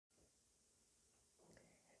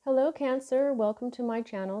Hello Cancer, welcome to my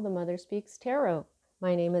channel, The Mother Speaks Tarot.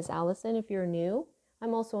 My name is Allison if you're new.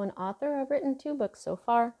 I'm also an author. I've written 2 books so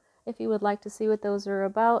far. If you would like to see what those are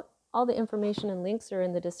about, all the information and links are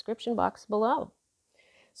in the description box below.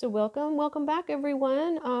 So welcome back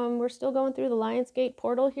everyone. We're still going through the Lionsgate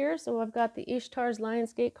portal here. So I've got the Ishtar's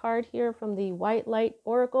Lionsgate card here from the White Light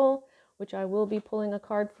Oracle, which I will be pulling a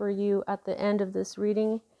card for you at the end of this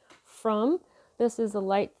reading from. This is a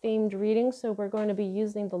light-themed reading, so we're going to be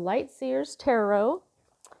using the Light Seers Tarot,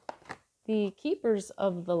 the Keepers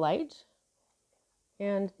of the Light,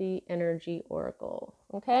 and the Energy Oracle.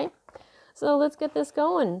 Okay, so let's get this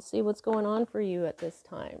going, see what's going on for you at this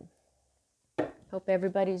time. Hope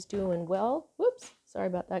everybody's doing well. Whoops, sorry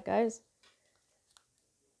about that, guys.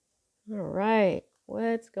 All right,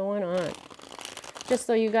 what's going on? Just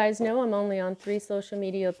so you guys know, I'm only on 3 social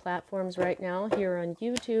media platforms right now, here on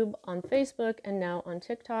YouTube, on Facebook, and now on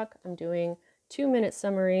TikTok. I'm doing 2-minute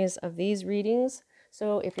summaries of these readings.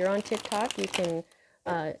 So if you're on TikTok, you can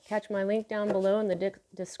catch my link down below in the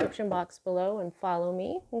description box below and follow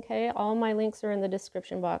me. Okay, all my links are in the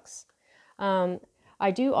description box.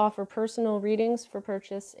 I do offer personal readings for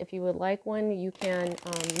purchase. If you would like one, you can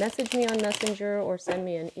message me on Messenger or send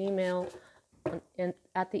me an email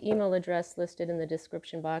at the email address listed in the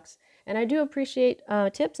description box. And I do appreciate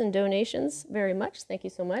tips and donations very much. Thank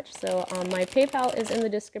you so much. So my PayPal is in the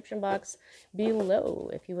description box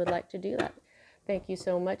below if you would like to do that. Thank you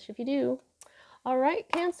so much if you do. All right,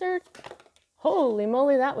 Cancer. Holy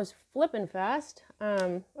moly, that was flipping fast.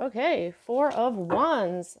 Okay, 4 of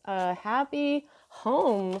Wands. Happy,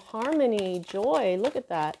 home, harmony, joy. Look at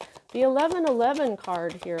that. The 1111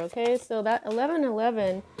 card here, okay? So that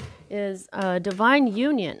 1111 is divine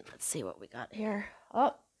union. Let's see what we got here.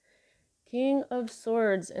 Oh, King of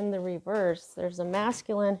Swords in the reverse. There's a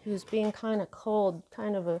masculine who's being kind of cold,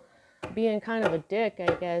 being kind of a dick,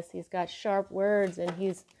 I guess. He's got sharp words and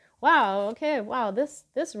he's, wow, okay, wow, this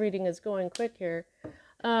reading is going quick here.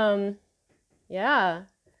 Yeah.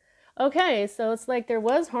 Okay, so it's like there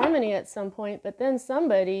was harmony at some point, but then some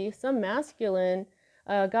masculine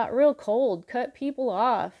got real cold, cut people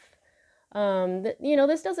off. You know,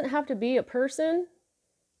 this doesn't have to be a person.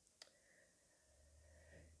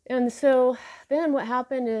 And so then what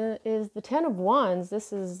happened is the 10 of Wands.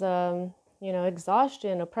 This is, you know,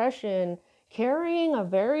 exhaustion, oppression, carrying a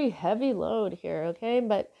very heavy load here, okay?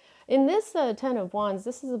 But in this 10 of Wands,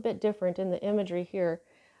 this is a bit different in the imagery here.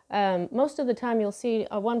 Most of the time you'll see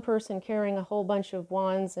one person carrying a whole bunch of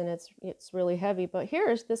wands and it's really heavy. But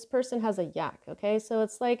here's this person has a yak, okay? So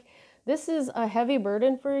it's like, this is a heavy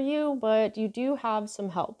burden for you, but you do have some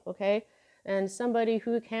help, okay? And somebody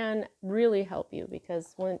who can really help you,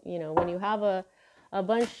 because when you have a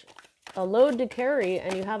load to carry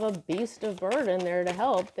and you have a beast of burden there to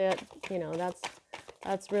help, that, you know,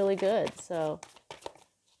 that's really good. So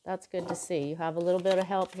that's good to see. You have a little bit of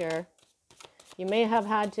help here. You may have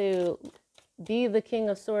had to be the King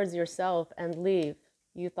of Swords yourself and leave.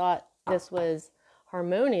 You thought this was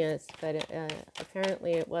harmonious, but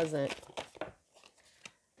apparently it wasn't.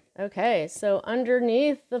 Okay, so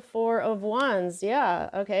underneath the 4 of Wands, yeah,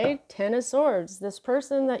 okay, 10 of Swords. This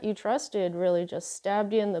person that you trusted really just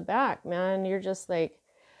stabbed you in the back, man. You're just like,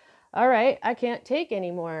 all right, I can't take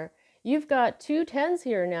anymore. You've got 2 10s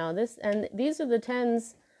here now. These are the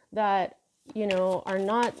 10s that, you know, are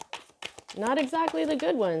not exactly the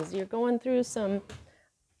good ones. You're going through some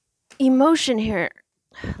emotion here.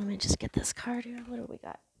 Let me just get this card here. What do we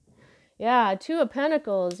got? Yeah, 2 of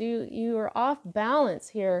Pentacles. You are off balance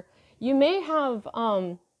here. You may have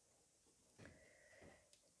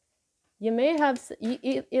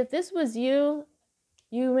if this was you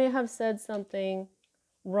may have said something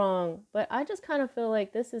wrong, but I just kind of feel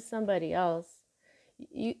like this is somebody else.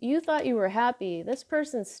 You thought you were happy. This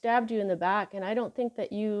person stabbed you in the back, and I don't think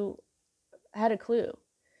that you had a clue.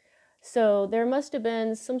 So there must have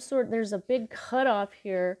been there's a big cutoff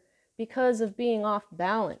here because of being off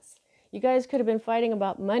balance. You guys could have been fighting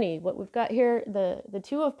about money. What we've got here, the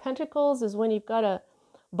 2 of Pentacles is when you've got to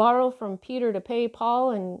borrow from Peter to pay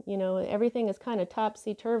Paul, and you know everything is kind of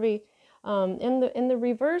topsy-turvy. In the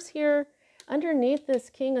reverse here, underneath this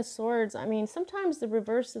King of Swords, I mean, sometimes the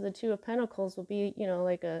reverse of the 2 of Pentacles will be, you know,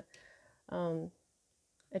 like a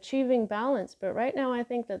achieving balance, but right now I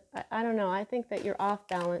think that I don't know, I think that you're off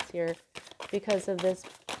balance here because of this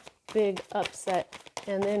big upset.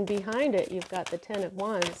 And then behind it you've got the 10 of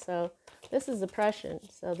Wands. So this is oppression.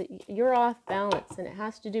 So you're off balance, and it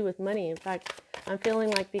has to do with money. In fact, I'm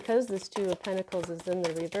feeling like because this 2 of Pentacles is in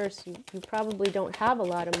the reverse, you probably don't have a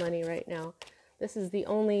lot of money right now. This is the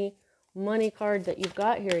only money card that you've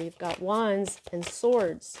got here. You've got Wands and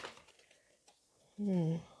Swords.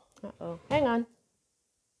 Uh-oh, hang on.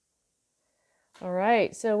 All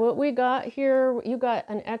right, so what we got here, you got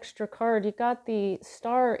an extra card. You got the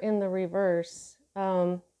star in the reverse.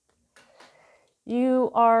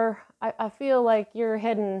 You are, I feel like you're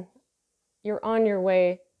on your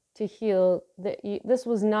way to heal. This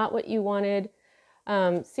was not what you wanted.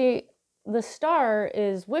 See, the star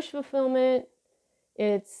is wish fulfillment.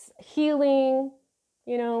 It's healing,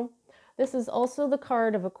 you know. This is also the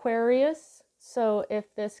card of Aquarius. So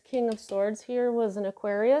if this King of Swords here was an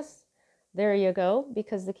Aquarius, there you go,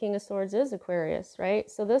 because the King of Swords is Aquarius, right?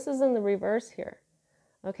 So this is in the reverse here,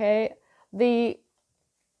 okay? This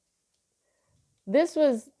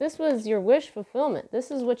was your wish fulfillment.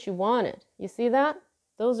 This is what you wanted. You see that?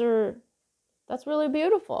 That's really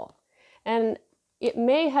beautiful. And it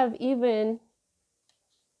may have even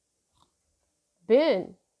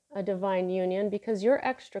been a divine union, because your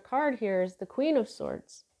extra card here is the Queen of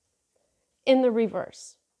Swords in the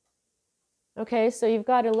reverse. Okay, so you've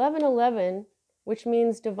got 1111, which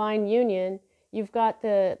means divine union. You've got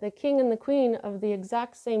the king and the queen of the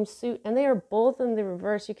exact same suit, and they are both in the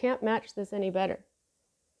reverse. You can't match this any better.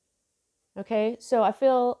 Okay, so I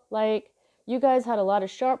feel like you guys had a lot of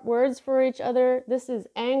sharp words for each other. This is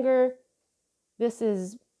anger. This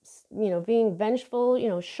is, you know, being vengeful, you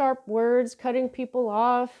know, sharp words, cutting people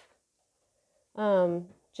off,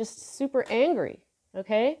 just super angry,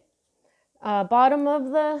 okay? Bottom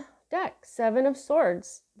of the deck, 7 of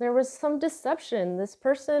Swords. There was some deception. This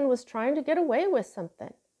person was trying to get away with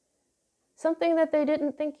something that they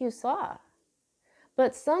didn't think you saw.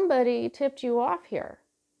 But somebody tipped you off here.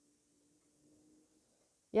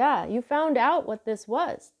 Yeah, you found out what this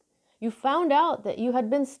was. You found out that you had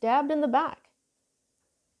been stabbed in the back.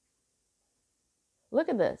 Look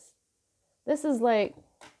at this. This is like,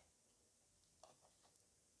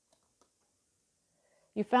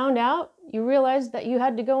 you found out, you realized that you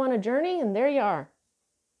had to go on a journey, and there you are.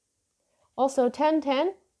 Also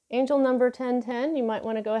 1010, angel number 1010, you might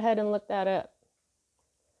want to go ahead and look that up.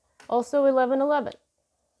 Also 1111.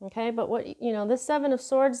 Okay, but what, you know, this 7 of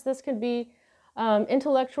Swords, this could be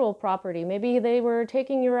intellectual property. Maybe they were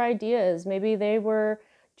taking your ideas. Maybe they were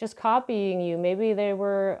just copying you. Maybe they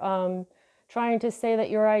were trying to say that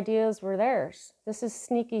your ideas were theirs. This is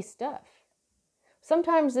sneaky stuff.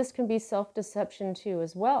 Sometimes this can be self-deception too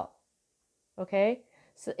as well. Okay?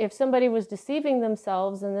 So if somebody was deceiving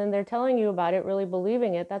themselves and then they're telling you about it, really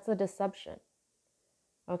believing it, that's a deception.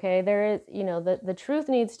 Okay? There is, you know, the truth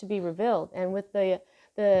needs to be revealed. And with the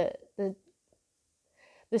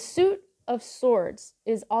suit of Swords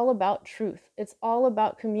is all about truth. It's all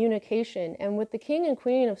about communication. And with the King and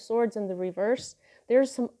Queen of Swords in the reverse,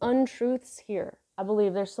 there's some untruths here. I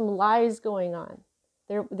believe there's some lies going on.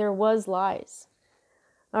 There was lies.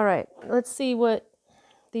 All right, let's see what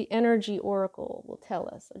the energy oracle will tell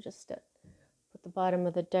us. I'll just put the bottom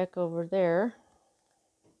of the deck over there.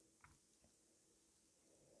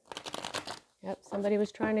 Yep, somebody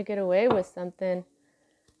was trying to get away with something.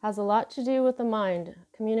 Has a lot to do with the mind.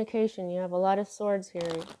 Communication. You have a lot of swords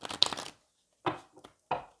here.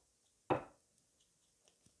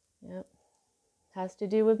 Yep. Has to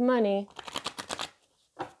do with money.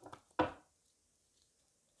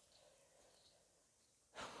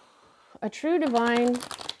 A true divine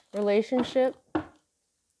relationship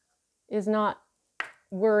is not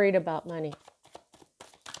worried about money,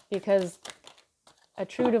 because a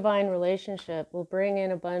true divine relationship will bring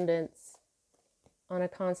in abundance on a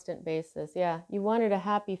constant basis. Yeah, you wanted a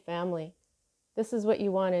happy family. This is what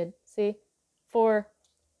you wanted. See? 4.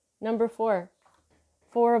 Number 4.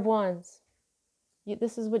 4 of Wands.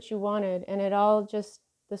 This is what you wanted. And it all just,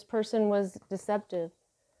 this person was deceptive.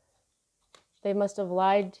 They must have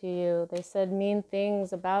lied to you. They said mean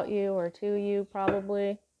things about you or to you,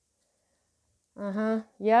 probably.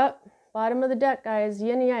 Yep. Bottom of the deck, guys.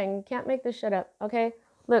 Yin yang. You can't make this shit up. Okay?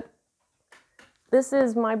 Look. This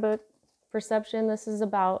is my book, Perception. This is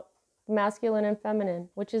about masculine and feminine,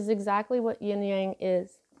 which is exactly what yin yang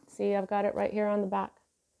is. See, I've got it right here on the back.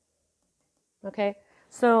 Okay?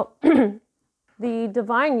 So, the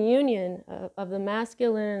divine union of the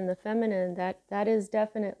masculine and the feminine, that is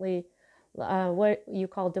definitely what you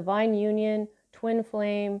call divine union, twin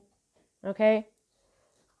flame, okay?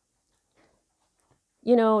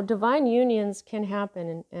 You know, divine unions can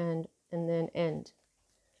happen and then end.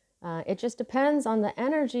 It just depends on the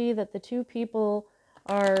energy that the two people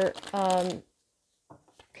are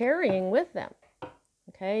carrying with them,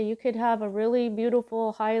 okay? You could have a really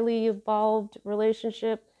beautiful, highly evolved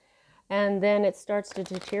relationship, and then it starts to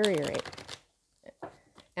deteriorate.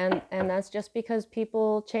 And that's just because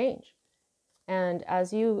people change. And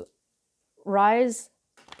as you rise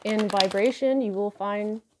in vibration, you will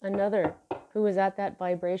find another who is at that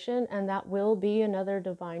vibration, and that will be another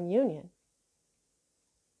divine union.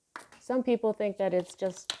 Some people think that it's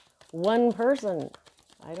just one person.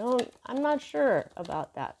 I'm not sure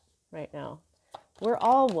about that right now. We're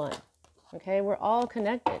all one, okay? We're all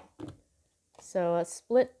connected. So a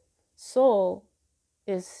split soul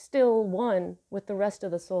is still one with the rest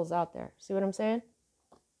of the souls out there. See what I'm saying?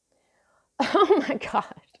 Oh my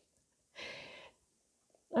God.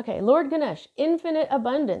 Okay, Lord Ganesh, infinite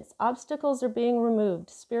abundance. Obstacles are being removed.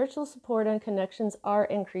 Spiritual support and connections are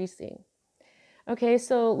increasing. Okay,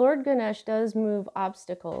 so Lord Ganesh does move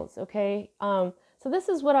obstacles, okay? So this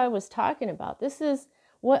is what I was talking about. This is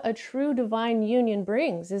what a true divine union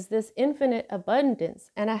brings, is this infinite abundance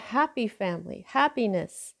and a happy family,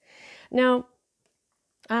 happiness. Now,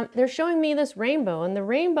 they're showing me this rainbow, and the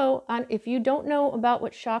rainbow, if you don't know about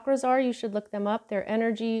what chakras are, you should look them up. They're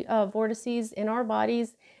energy vortices in our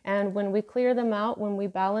bodies, and when we clear them out, when we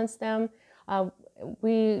balance them,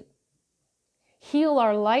 we heal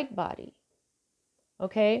our light body,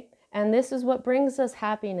 okay? And this is what brings us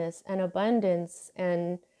happiness and abundance,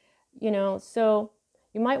 and, you know, so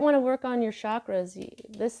you might want to work on your chakras.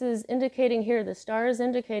 This is indicating here, the star is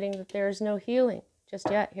indicating that there is no healing just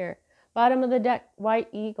yet here. Bottom of the deck, white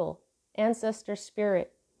eagle, ancestor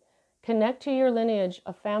spirit. Connect to your lineage.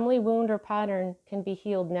 A family wound or pattern can be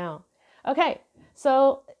healed now. Okay,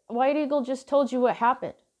 so white eagle just told you what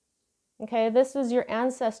happened. Okay, this is your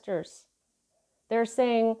ancestors. They're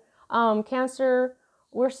saying, Cancer,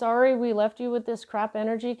 we're sorry we left you with this crap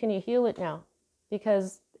energy. Can you heal it now?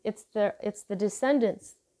 Because it's the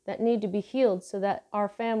descendants that need to be healed so that our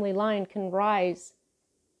family line can rise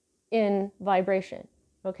in vibration.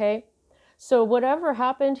 Okay? So whatever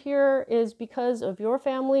happened here is because of your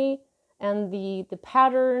family and the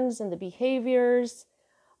patterns and the behaviors,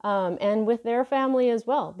 and with their family as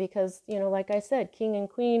well, because, you know, like I said, King and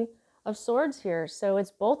Queen of Swords here. So it's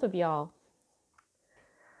both of y'all.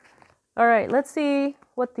 All right, let's see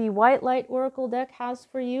what the White Light Oracle deck has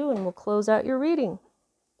for you, and we'll close out your reading.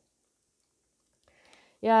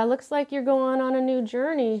 Yeah, it looks like you're going on a new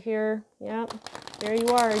journey here. Yeah, there you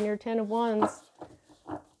are in your 10 of Wands.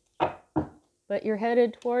 But you're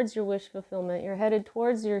headed towards your wish fulfillment. You're headed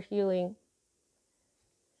towards your healing.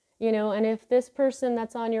 You know, and if this person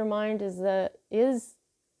that's on your mind is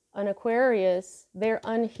an Aquarius, they're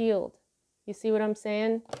unhealed. You see what I'm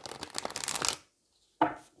saying?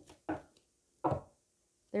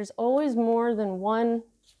 There's always more than one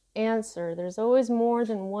answer. There's always more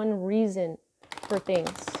than one reason for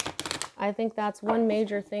things. I think that's one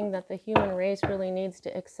major thing that the human race really needs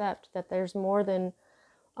to accept, that there's more than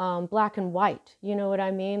black and white. You know what I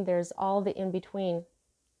mean? There's all the in-between.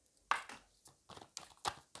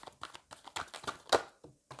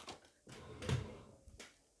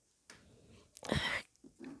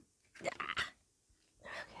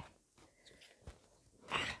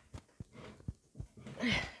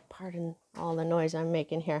 Pardon all the noise I'm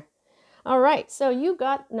making here. All right, so you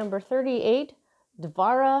got number 38,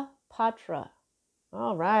 Dvara Patra.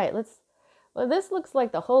 All right, well, this looks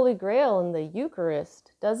like the Holy Grail in the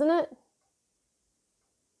Eucharist, doesn't it?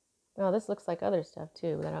 Oh, this looks like other stuff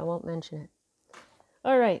too, but I won't mention it.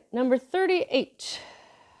 All right, number 38.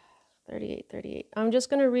 38. I'm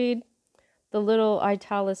just going to read the little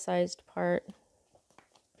italicized part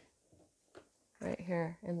right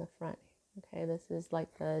here in the front. Okay, this is like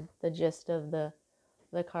the gist of the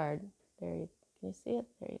card. Can you see it?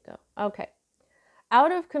 There you go. Okay.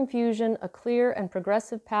 Out of confusion, a clear and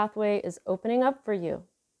progressive pathway is opening up for you.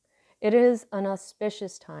 It is an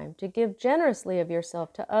auspicious time to give generously of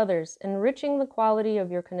yourself to others, enriching the quality of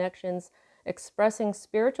your connections, expressing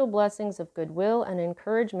spiritual blessings of goodwill and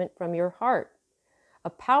encouragement from your heart. A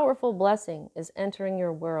powerful blessing is entering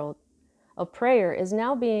your world. A prayer is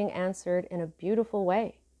now being answered in a beautiful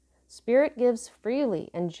way. Spirit gives freely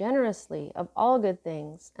and generously of all good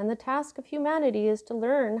things, and the task of humanity is to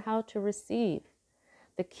learn how to receive.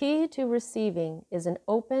 The key to receiving is an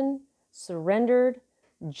open, surrendered,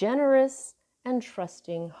 generous, and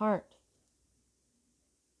trusting heart.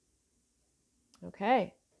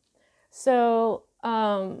 Okay, so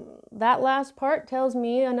that last part tells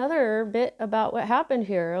me another bit about what happened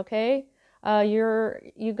here, okay?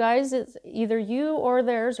 You guys, it's either you or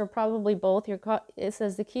theirs, or probably both. It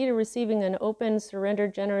says the key to receiving an open,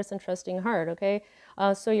 surrendered, generous, and trusting heart, okay?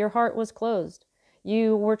 So your heart was closed.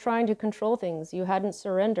 You were trying to control things. You hadn't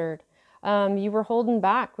surrendered. You were holding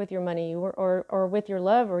back with your money, or with your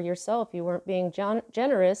love or yourself. You weren't being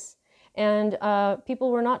generous, and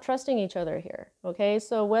people were not trusting each other here, okay?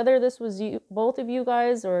 So whether this was you, both of you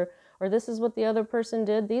guys, or this is what the other person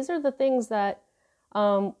did, these are the things that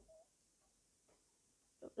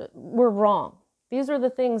were wrong. These are the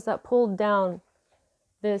things that pulled down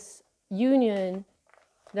this union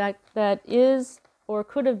that is or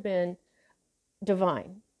could have been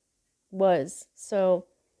divine, was. So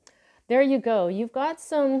there you go. You've got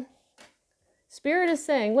some, Spirit is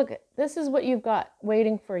saying, look, this is what you've got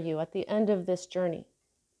waiting for you at the end of this journey.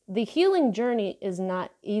 The healing journey is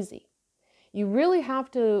not easy. You really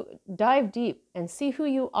have to dive deep and see who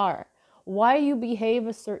you are, why you behave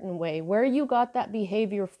a certain way, where you got that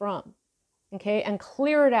behavior from, okay, and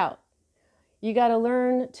clear it out. You got to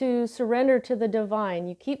learn to surrender to the divine.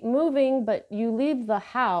 You keep moving, but you leave the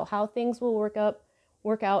how things will work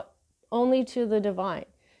out only to the divine.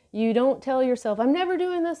 You don't tell yourself, I'm never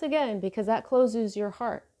doing this again, because that closes your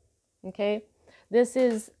heart, okay? This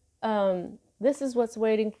is what's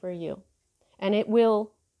waiting for you, and it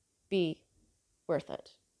will be worth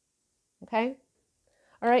it, okay?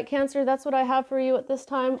 All right, Cancer, that's what I have for you at this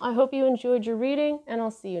time. I hope you enjoyed your reading, and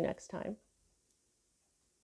I'll see you next time.